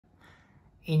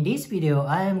In this video,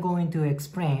 I am going to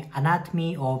explain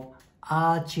anatomy of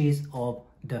arches of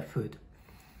the foot.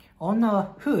 On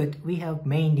our foot, we have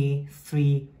mainly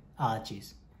three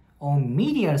arches. On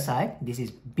medial side, this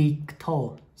is big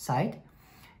toe side.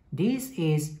 This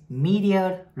is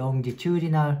medial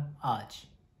longitudinal arch.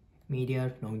 Medial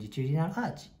longitudinal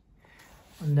arch.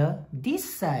 On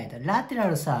this side,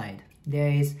 lateral side,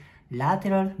 there is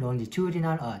lateral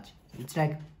longitudinal arch. It's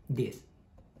like this.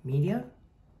 Medial,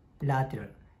 lateral.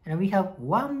 And we have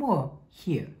one more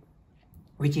here,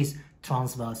 which is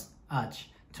transverse arch.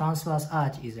 Transverse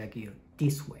arch is like here,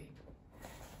 this way.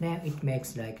 Then it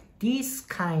makes like this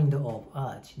kind of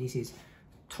arch. This is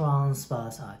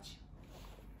transverse arch.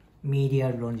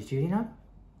 Medial longitudinal,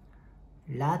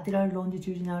 lateral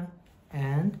longitudinal,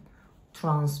 and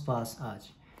transverse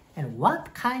arch. And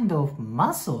what kind of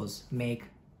muscles make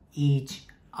each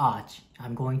arch?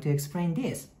 I'm going to explain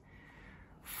this.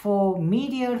 For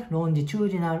medial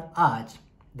longitudinal arch,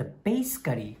 the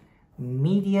basically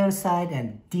medial side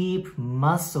and deep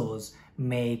muscles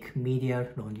make medial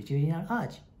longitudinal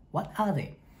arch. What are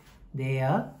they? They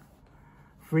are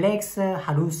flexor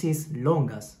hallucis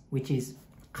longus, which is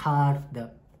called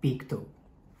the big toe.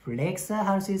 Flexor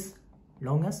hallucis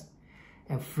longus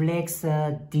and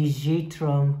flexor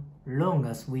digitorum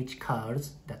longus, which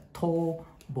calls the toe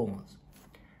bones.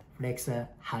 Flexor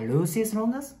hallucis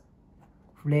longus,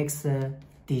 flexor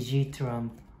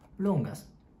digitorum longus,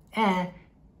 and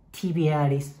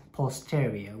tibialis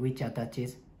posterior, which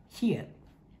attaches here.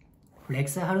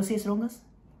 Flexor hallucis longus,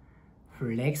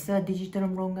 flexor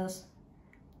digitorum longus,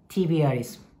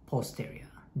 tibialis posterior.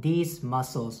 These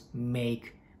muscles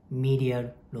make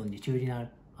medial longitudinal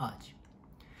arch.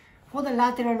 For the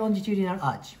lateral longitudinal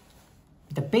arch,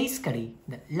 basically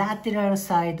the lateral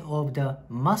side of the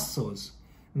muscles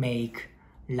make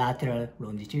lateral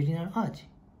longitudinal arch.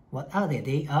 What are they?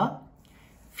 They are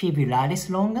fibularis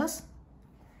longus,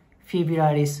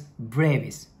 fibularis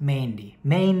brevis,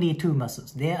 mainly two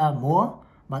muscles. There are more,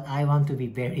 but I want to be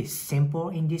very simple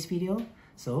in this video.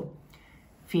 So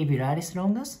fibularis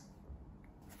longus,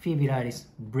 fibularis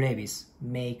brevis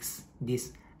makes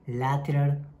this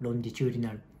lateral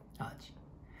longitudinal arch.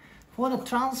 For the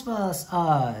transverse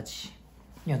arch,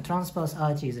 transverse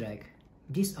arch is like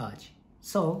this arch.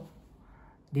 So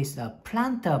this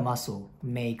plantar muscle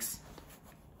makes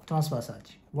transverse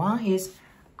arch. One is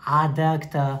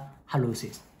adductor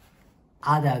hallucis.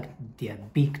 Adduct their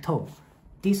big toe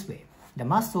this way. The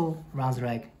muscle runs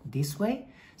like this way.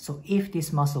 So if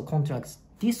this muscle contracts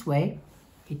this way,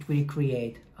 it will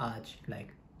create arch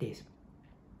like this.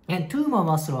 And two more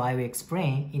muscles I will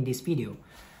explain in this video.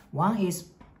 One is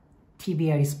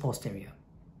tibialis posterior.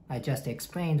 I just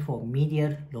explained for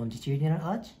medial longitudinal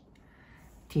arch,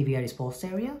 tibialis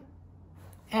posterior,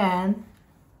 and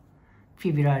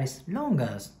fibularis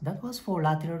longus. That was for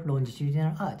lateral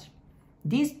longitudinal arch.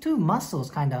 These two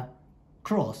muscles kind of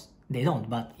cross. They don't,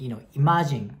 but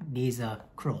imagine these are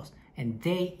cross. And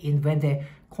when they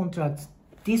contract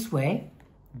this way,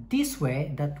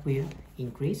 that will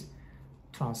increase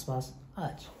transverse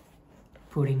arch,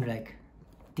 putting like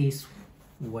this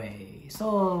way.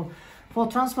 So for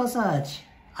transverse arch,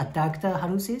 adductor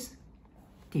hallucis,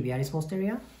 tibialis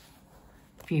posterior,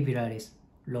 fibularis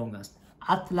longus.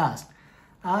 At last,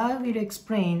 I will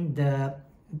explain the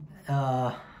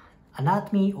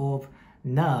anatomy of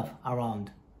nerve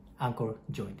around ankle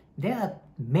joint. There are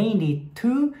mainly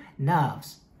two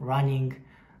nerves running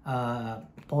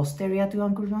posterior to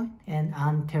ankle joint and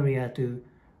anterior to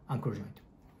ankle joint.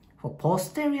 For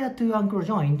posterior to ankle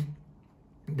joint,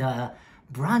 the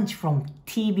branch from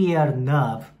tibial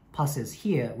nerve passes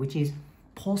here, which is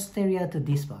posterior to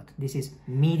this part. This is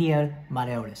medial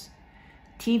malleolus.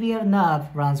 Tibial nerve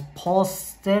runs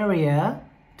posterior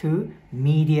to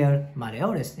medial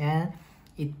malleolus, and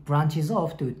it branches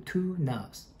off to two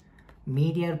nerves,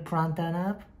 medial plantar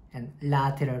nerve and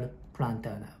lateral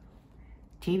plantar nerve.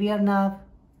 Tibial nerve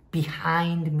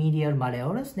behind medial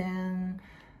malleolus, then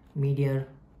medial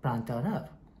plantar nerve,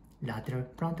 lateral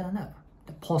plantar nerve,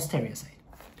 the posterior side.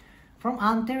 From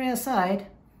anterior side,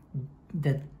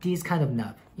 this kind of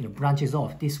nerve branches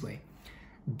off this way.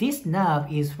 This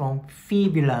nerve is from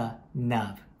fibular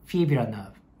nerve.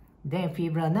 Then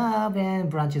fibular nerve and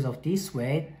branches off this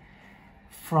way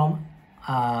from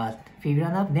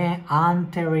fibular nerve, then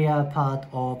anterior part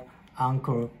of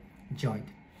ankle joint.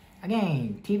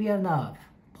 Again, tibial nerve,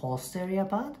 posterior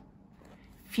part,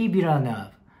 fibular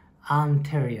nerve,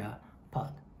 anterior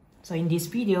part. So in this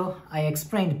video, I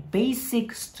explained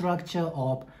basic structure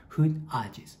of foot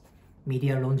arches: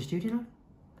 medial longitudinal,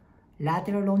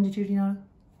 lateral longitudinal,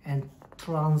 and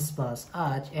transverse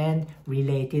arch, and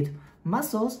related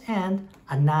muscles and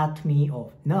anatomy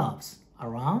of nerves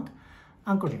around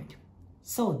ankle joint.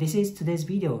 So this is today's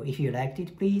video. If you liked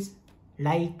it, please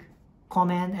like,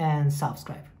 comment and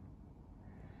subscribe.